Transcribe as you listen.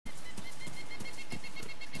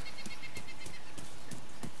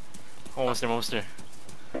Almost there, almost there.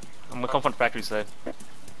 I'm gonna come from the factory side.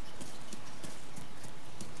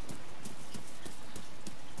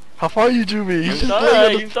 How far are you, Jimmy? You He's just die,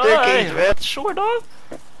 laying on you the staircase, die. man. Sure, dog.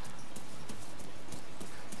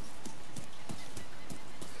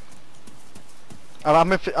 I'm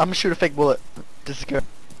gonna shoot a fake bullet. This is good.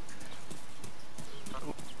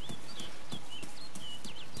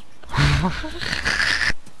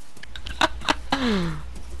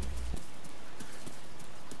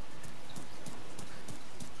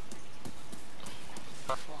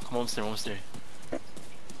 I'm almost there, almost there.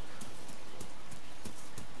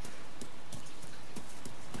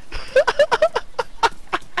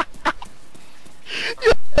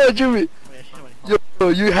 Yo, Jimmy. Yo,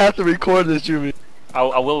 you have to record this, Jimmy. I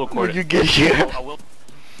will record When it. you get here. I will.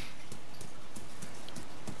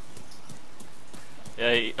 Yeah,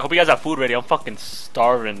 I hope you guys have food ready. I'm fucking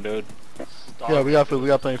starving, dude. Yeah, we got food. We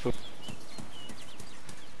got plenty of food.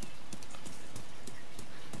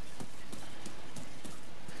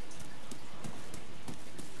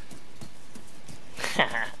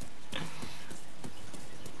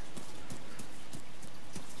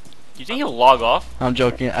 You think he'll log off? I'm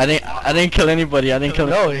joking. I didn't kill anybody. I didn't kill.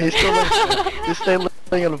 No, he's still he's still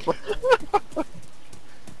laying on the floor.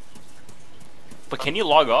 But can you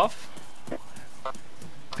log off?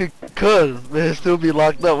 He could, but he'll still be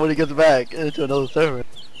locked up when he gets back into another server.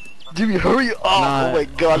 Jimmy, hurry up! Nah, Oh my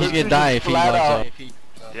god, he's this gonna dude die is if he flat logs out.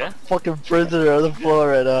 off. Yeah? Fucking prisoner on the floor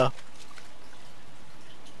right now.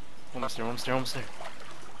 Almost there, almost there, almost there.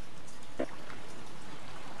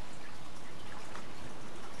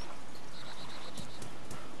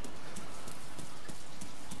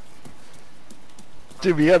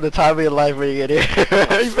 Jimmy, you have the time of your life when you get here.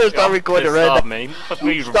 You better start recording right Stop, now. man. Fuck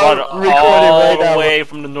me, you Stop run recording all right the now. way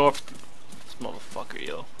from the north. This motherfucker,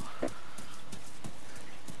 yo.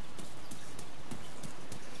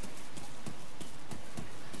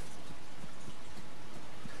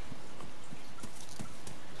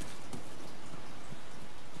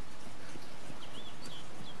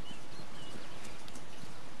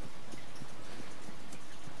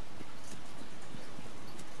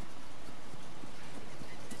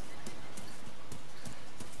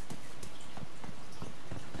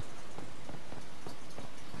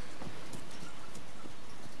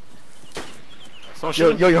 Someone Yo,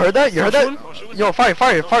 shooting? yo, you heard that? You heard that? Someone shooting? Yo, fire,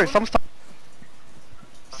 fire, fire! Some stuff.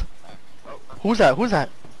 Who's that? Who's that?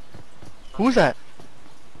 Who's that?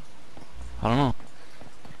 I don't know.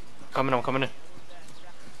 Coming in, I'm coming in.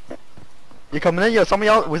 You coming in? Yo, some of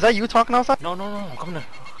y'all. Was that you talking outside? No, no, no, I'm coming in.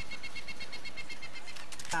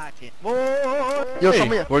 Yo, Hey, some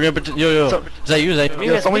of y'all. we're gonna yo. So- Is that you? Is that Me,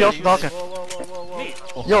 Yo, yes, some of me. y'all talking. Me.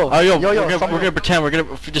 Yo, Oh, yo, yo, we're some- gonna pretend. We're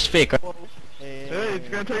gonna just fake. Hey, he's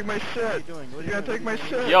gonna take my shit. He's gonna take my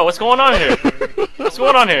shit. Yo, what's going on here? What's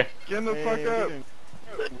going on here? Get him the fuck up.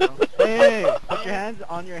 Hey, put your hands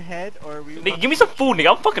on your head or we... Nigga, give me some food,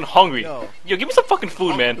 nigga. I'm fucking hungry. Yo. Yo, give me some fucking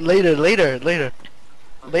food, man. Later, later, later.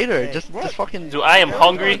 Later, Hey, just fucking. Dude, I am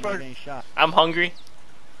hungry. Getting shot. I'm hungry.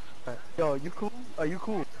 Yo, you cool? Are you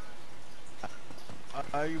cool?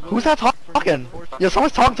 Are you Who's that talking? Yo,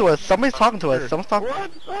 someone's talking to us. Somebody's talking to us. Someone's talking.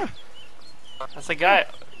 What? That's the guy.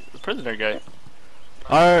 The prisoner guy.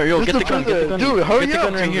 Alright, yo, Who's get the the gun. Get the prisoner? gun. Dude, hurry Get the up,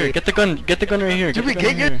 gun right Jimmy. here. Get the gun. Get the gun right here. Jimmy, the gun get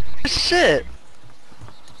right your here. shit.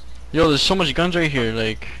 Yo, there's so much guns right here.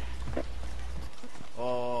 Like,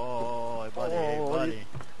 Oh, buddy, hey, buddy.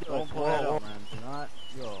 Don't pull that out, man. Do not,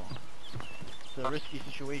 yo. It's a risky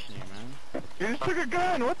situation here, man. He just took a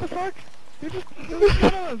gun. What the fuck? He just threw a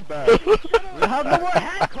gun on his back. We have no more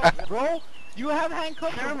handcuffs, bro. You have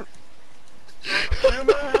handcuffs. Damn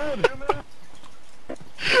my head.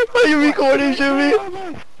 Are you recording, Jimmy?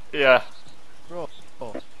 Yeah. Bro,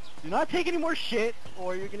 do not take any more shit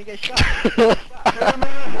or you're gonna get shot.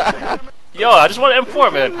 Yo, I just want to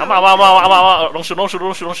inform, man. I'm out. Don't shoot, don't shoot,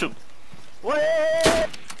 don't shoot, don't shoot. Wait!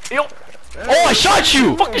 Yo, oh, I shot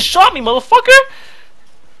you! fucking shot me, motherfucker.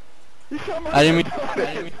 I didn't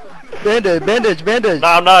mean. Bandage, bandage, bandage.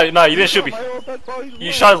 Nah, you didn't shoot me.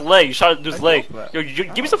 You shot his leg. You shot his leg. Yo,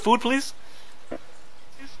 give me some food, please.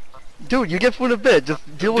 Dude, you get food in a bit.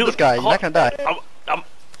 Just deal with Dude, this guy. You're not gonna die.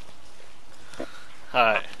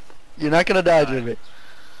 Alright. You're not gonna die, Jimmy.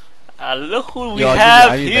 Look who we Yo,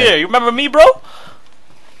 have are you here. there? You remember me, bro?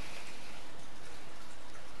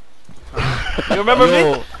 You remember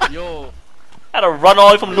me? Yo. I had to run all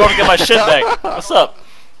the way from north to get my shit back. What's up?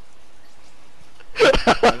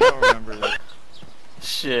 I don't remember that.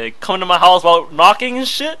 Shit, coming to my house while knocking and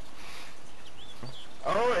shit?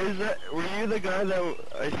 Oh, were you the guy that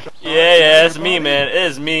I shot? Yeah, it's me, man. It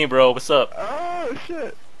is me, bro. What's up? Oh,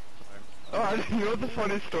 shit. Oh, you know what the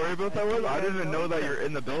funny story about that was? I didn't even know that you're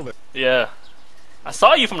in the building. Yeah. I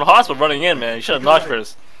saw you from the hospital running in, man. You should have knocked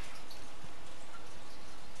first.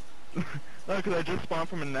 No, because I just spawned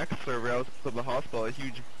from a next server. I was at the hospital. A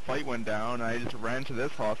huge fight went down. And I just ran to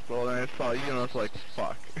this hospital, and I saw you, and I was like,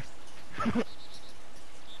 fuck.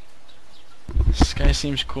 This guy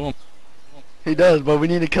seems cool. He does, but we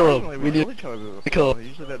need to kill him. We need to to kill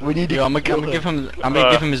him. We need to. Yo, I'm gonna give him. I'm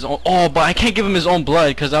gonna give him his own. Oh, but I can't give him his own blood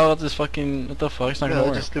because I'll just fucking. What the fuck? It's not gonna Yeah,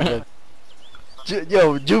 work. just stupid.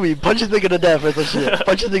 Yo, Juvie, punch this nigga to death or some shit.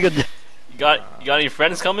 Punch this nigga to death. You got any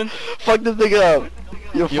friends coming? Fuck this nigga up.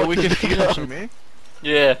 Yo, Yo, fuck we this can feed nigga him up. some. Me?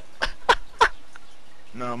 Yeah.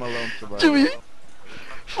 No, I'm a lone survivor. Juvie,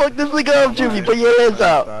 fuck this nigga up, Juvie. Put your hands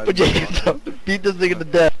out. Put your hands up. Beat this nigga to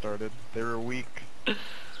death. Started. They were weak.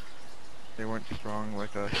 They weren't strong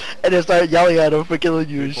like us. And then start yelling at him for killing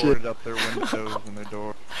you They and shit. boarded up their windows and their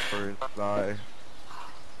doors. I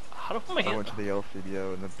How do I put my hand? went to the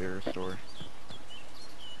LCBO and the beer store.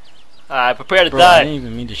 Alright, prepare to Bro, I die. didn't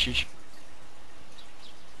even mean to shoot you.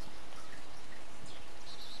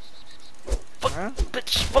 Huh?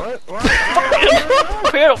 Bitch, fuck. What?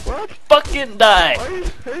 Prepare to What? fucking die. Why are you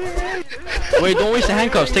hitting me? Wait, don't waste the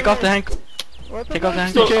handcuffs. Take off the handcuffs. What the Take off the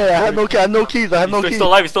heck? handcuffs. Okay, I have no keys. I have no He's keys. still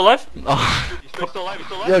alive, he's still alive? Oh.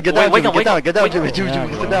 Yo, get down, Wake Jimmy. up, wake up, Get down, wake Jimmy. up. Jimmy, Yeah,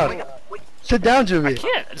 sit bro. down. Sit down, Jimmy.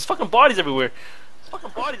 Can't. There's fucking bodies everywhere.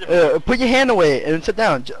 Put your hand away and sit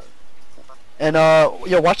down. And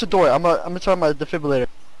yo, watch the door. I'm gonna turn my defibrillator.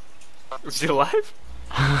 Is he alive?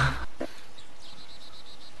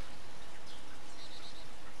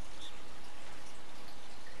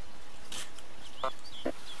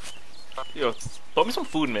 Yo, throw me some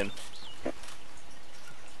food, man.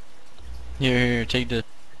 Here, take the.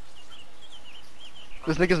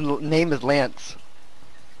 This nigga's name is Lance.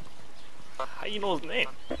 How you know his name?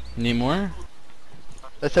 Need more?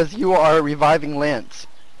 It says you are reviving Lance.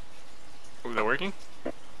 Is that working?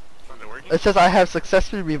 It says I have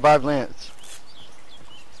successfully revived Lance.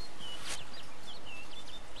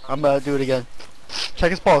 I'm gonna do it again. Check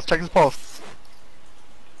his pulse. Check his pulse.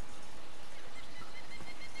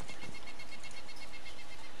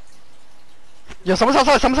 Yo, someone's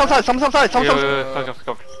outside. Someone's outside. Someone's outside. Someone's outside.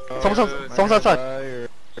 Fuck off. Someone's outside.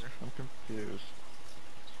 I'm confused.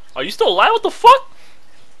 Are you still alive? What the fuck?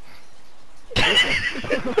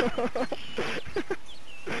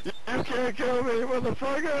 You can't kill me,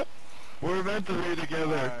 motherfucker! We're meant to be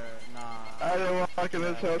together. I didn't walk in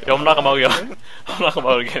this house. Yo, I'm knocking him out, yo. I'm knocking him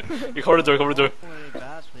out again. You cover the door, cover the door. Only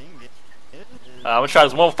bad thing is I'm gonna try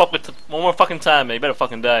this one more fucking time, man. You better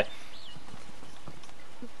fucking die.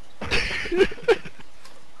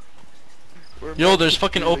 We're Yo, meant there's to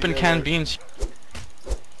fucking be open together. canned beans.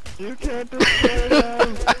 You can't destroy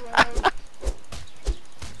them!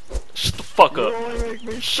 Shut the fuck You up. only make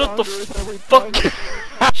me Shut the stronger with every fuck.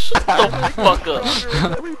 punch. Shut the fuck up. Stronger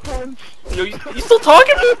with every punch. Yo, you still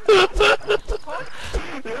talking?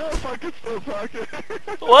 Yeah, fucking still talking.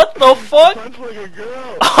 What the fuck? Punch like a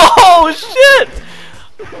girl. Oh shit!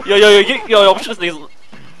 Yo, I'm sure this nigga's.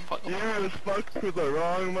 You just fucked with the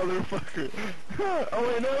wrong motherfucker. Oh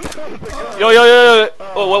wait, no, it's not the guy. Yo.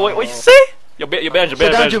 Oh, what you say? Yo, banned.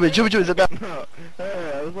 Sit down, Jimmy. Jimmy, sit down. No.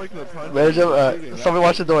 Hey, I was like the punch. Manager, somebody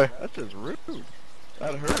watch the door. That's just rude.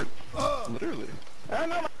 That hurt. Literally. I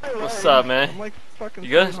know my What's legs. up, man? I'm like fucking You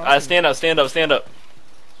good? Stephen Alright, stand up.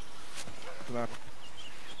 Hawking.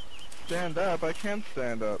 Stand up? I can't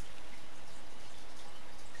stand up.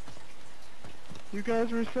 You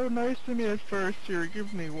guys were so nice to me at first. You were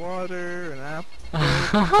giving me water and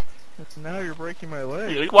apples. Now you're breaking my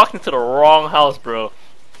leg. You walked into the wrong house, bro.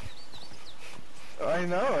 I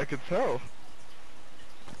know, I could tell.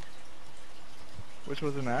 Which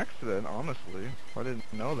was an accident, honestly. I didn't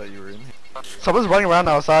know that you were in here. Someone's running around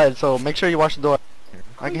outside, so make sure you watch the door.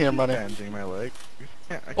 I can hear him running. Bandaging my leg.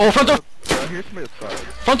 I Oh, front door! I hear somebody outside.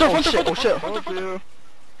 Front door, Oh front door, shit! Oh front door! shit! Told you.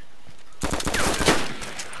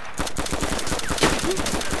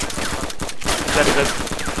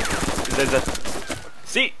 He's dead.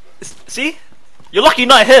 See? You're lucky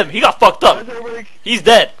not him. He got fucked Why is up. everybody- He's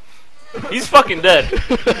dead. He's fucking dead.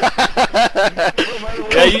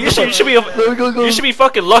 Yeah, you should be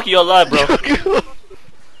fucking lucky you're alive, bro. Oh,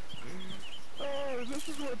 this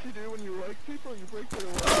is what you do when you like people, you break their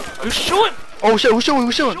legs. Who's shooting? Oh shit! Who's shooting?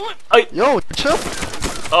 Who's shooting? Ay. Yo, chill.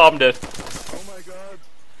 Oh, I'm dead. Oh my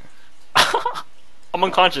god. I'm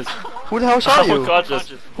unconscious. Who the hell shot I'm you? unconscious.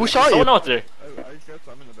 Who shot Someone you? out there. I guess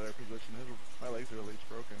I'm in a better position. My legs are at least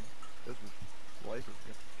broken. This is life is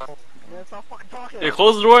good. Yeah, stop fucking talking. Yeah,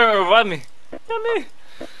 close the door or revive me. Yeah, me.